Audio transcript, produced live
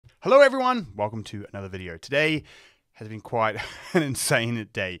Hello everyone, welcome to another video. Today has been quite an insane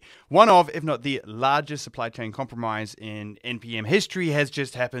day. One of, if not the largest supply chain compromise in NPM history has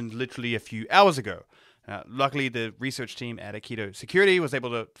just happened literally a few hours ago. Luckily, the research team at Aikido Security was able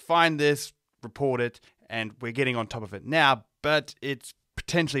to find this, report it, and we're getting on top of it now, but it's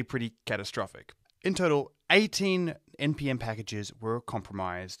potentially pretty catastrophic. In total, 18 NPM packages were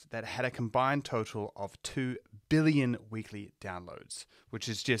compromised that had a combined total of 2 billion weekly downloads, which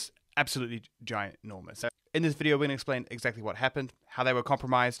is just absolutely ginormous. So in this video, we're going to explain exactly what happened, how they were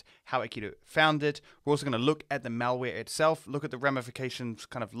compromised, how Aikido found it. We're also going to look at the malware itself, look at the ramifications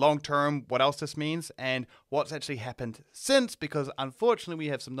kind of long term, what else this means, and what's actually happened since, because unfortunately we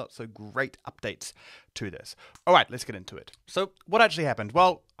have some not so great updates to this. All right, let's get into it. So what actually happened?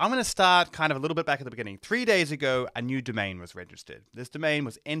 Well, I'm going to start kind of a little bit back at the beginning. 3 days ago, a new domain was registered. This domain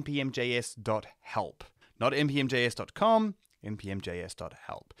was npmjs.help, not npmjs.com.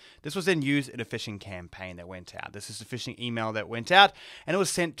 npmjs.help. This was then used in a phishing campaign that went out. This is a phishing email that went out, and it was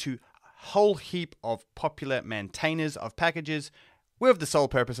sent to a whole heap of popular maintainers of packages with the sole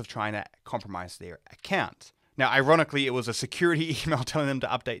purpose of trying to compromise their account. Now, ironically, it was a security email telling them to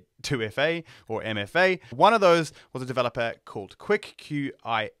update 2FA or MFA. One of those was a developer called Quick,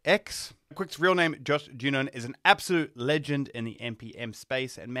 QIX. Quick's real name, Josh Junon, is an absolute legend in the NPM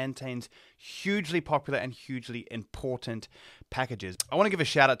space and maintains hugely popular and hugely important packages. I want to give a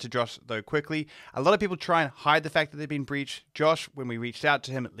shout out to Josh, though, quickly. A lot of people try and hide the fact that they've been breached. Josh, when we reached out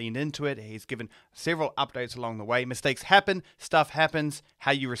to him, leaned into it. He's given several updates along the way. Mistakes happen, stuff happens.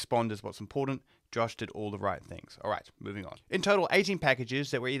 How you respond is what's important. Josh did all the right things. All right, moving on. In total, 18 packages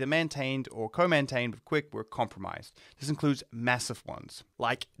that were either maintained or co-maintained with Quick were compromised. This includes massive ones,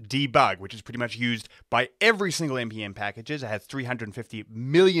 like debug, which is pretty much used by every single NPM package. It has 350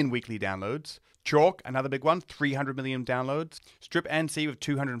 million weekly downloads. Chalk, another big one, 300 million downloads. Strip-ansi with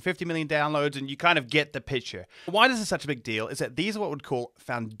 250 million downloads, and you kind of get the picture. Why this is such a big deal is that these are what we'd call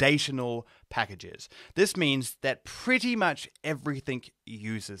foundational packages. This means that pretty much everything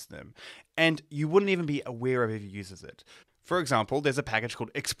uses them, and you wouldn't even be aware of if it uses it. For example, there's a package called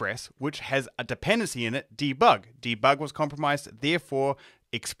Express, which has a dependency in it, debug. Debug was compromised, therefore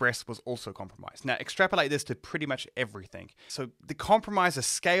Express was also compromised. Now, extrapolate this to pretty much everything. So the compromise, the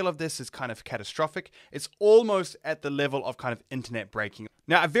scale of this is kind of catastrophic. It's almost at the level of kind of internet breaking.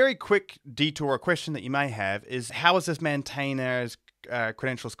 Now, a very quick detour or question that you may have is, how is this maintainer's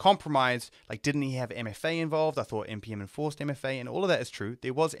credentials compromised? Like, didn't he have MFA involved? I thought NPM enforced MFA, and all of that is true.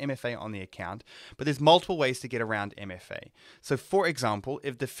 There was MFA on the account, but there's multiple ways to get around MFA. So for example,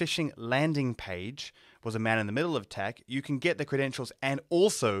 if the phishing landing page was a man-in-the-middle attack, you can get the credentials and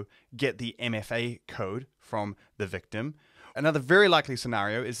also get the MFA code from the victim. Another very likely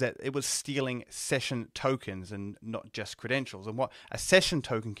scenario is that it was stealing session tokens and not just credentials. And what a session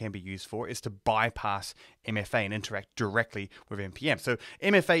token can be used for is to bypass MFA and interact directly with NPM. So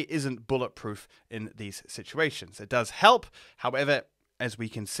MFA isn't bulletproof in these situations. It does help. However, as we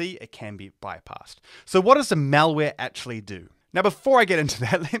can see, it can be bypassed. So what does the malware actually do? Now, before I get into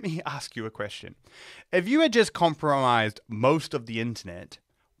that, let me ask you a question. If you had just compromised most of the internet,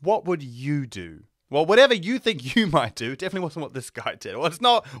 what would you do? Well, whatever you think you might do definitely wasn't what this guy did. Well, it's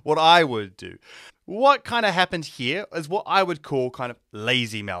not what I would do. What kind of happened here is what I would call kind of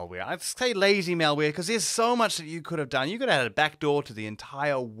lazy malware. I'd say lazy malware because there's so much that you could have done. You could have had a backdoor to the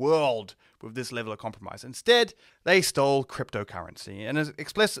entire world with this level of compromise. Instead, they stole cryptocurrency. And as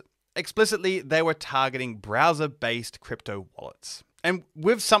explicitly, they were targeting browser-based crypto wallets. And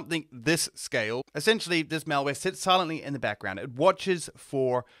with something this scale, essentially this malware sits silently in the background. It watches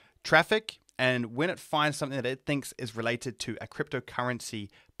for traffic, and when it finds something that it thinks is related to a cryptocurrency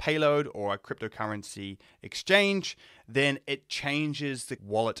payload or a cryptocurrency exchange, then it changes the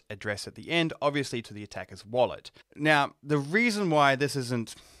wallet address at the end, obviously to the attacker's wallet. Now, the reason why this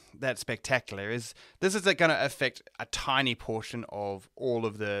isn't that spectacular is this is going to affect a tiny portion of all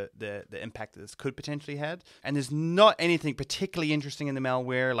of the impact that this could potentially have. And there's not anything particularly interesting in the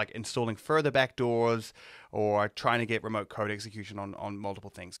malware, like installing further backdoors or trying to get remote code execution on multiple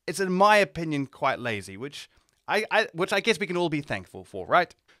things. It's, in my opinion, quite lazy, which I guess we can all be thankful for,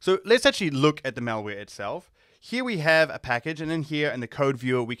 right? So let's actually look at the malware itself. Here we have a package, and in here in the code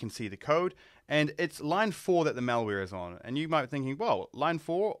viewer, we can see the code. And it's line 4 that the malware is on. And you might be thinking, well, line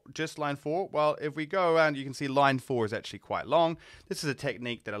 4, just line 4. Well, if we go around, you can see line 4 is actually quite long. This is a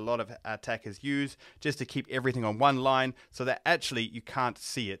technique that a lot of attackers use just to keep everything on one line so that actually you can't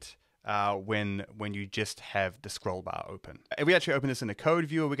see it when you just have the scroll bar open. If we actually open this in the code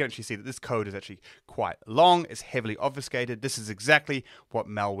viewer, we can actually see that this code is actually quite long. It's heavily obfuscated. This is exactly what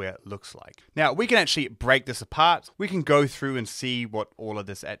malware looks like. Now, we can actually break this apart. We can go through and see what all of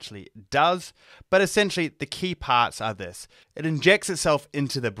this actually does. But essentially, the key parts are this. It injects itself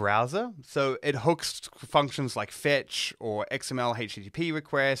into the browser. So it hooks functions like fetch or XML HTTP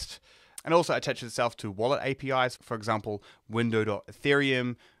request, and also attaches itself to wallet APIs, for example,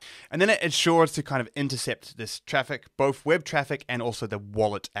 window.ethereum. And then it ensures to kind of intercept this traffic, both web traffic and also the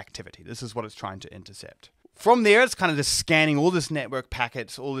wallet activity. This is what it's trying to intercept. From there, it's kind of just scanning all this network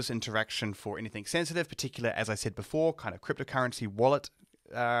packets, all this interaction for anything sensitive, particular, as I said before, kind of cryptocurrency wallet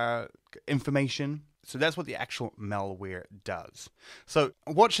information. So that's what the actual malware does. So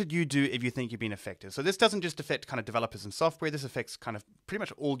what should you do if you think you've been affected? So this doesn't just affect kind of developers and software. This affects kind of pretty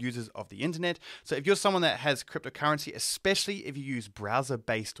much all users of the internet. So if you're someone that has cryptocurrency, especially if you use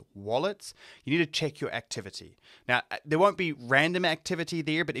browser-based wallets, you need to check your activity. Now, there won't be random activity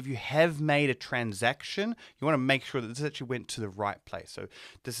there, but if you have made a transaction, you want to make sure that this actually went to the right place. So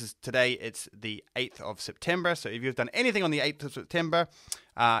this is today, it's the 8th of September. So if you've done anything on the 8th of September,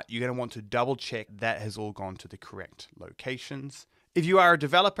 you're going to want to double check that has all gone to the correct locations. If you are a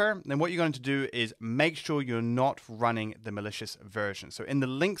developer, then what you're going to do is make sure you're not running the malicious version. So in the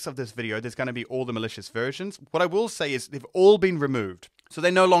links of this video, there's going to be all the malicious versions. What I will say is they've all been removed, so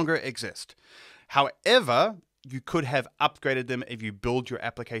they no longer exist. However, you could have upgraded them if you build your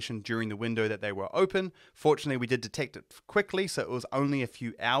application during the window that they were open. Fortunately, we did detect it quickly, so it was only a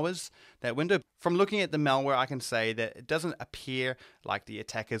few hours, that window. From looking at the malware, I can say that it doesn't appear like the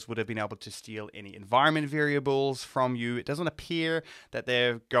attackers would have been able to steal any environment variables from you. It doesn't appear that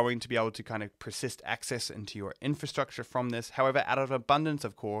they're going to be able to kind of persist access into your infrastructure from this. However, out of abundance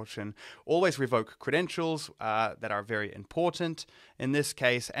of caution, always revoke credentials that are very important in this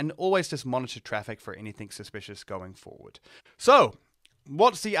case, and always just monitor traffic for anything suspicious going forward. So,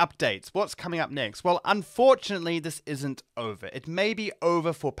 what's the updates? What's coming up next? Well, unfortunately, this isn't over. It may be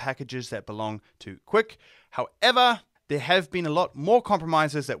over for packages that belong to Quick. However, there have been a lot more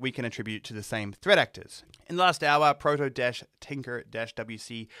compromises that we can attribute to the same threat actors. In the last hour,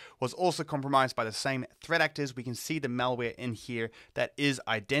 proto-tinker-wc was also compromised by the same threat actors. We can see the malware in here that is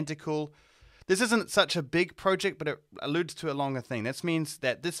identical. This isn't such a big project, but it alludes to a longer thing. This means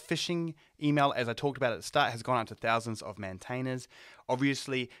that this phishing email, as I talked about at the start, has gone out to thousands of maintainers.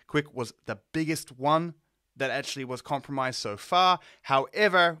 Obviously, Quick was the biggest one that actually was compromised so far.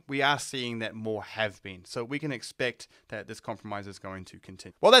 However, we are seeing that more have been. So we can expect that this compromise is going to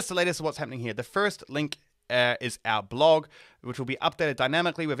continue. Well, that's the latest of what's happening here. The first link is our blog, which will be updated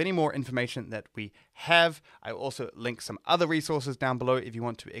dynamically with any more information that we have. I will also link some other resources down below if you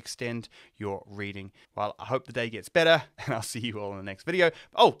want to extend your reading. Well, I hope the day gets better, and I'll see you all in the next video.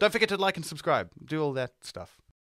 Oh, don't forget to like and subscribe. Do all that stuff.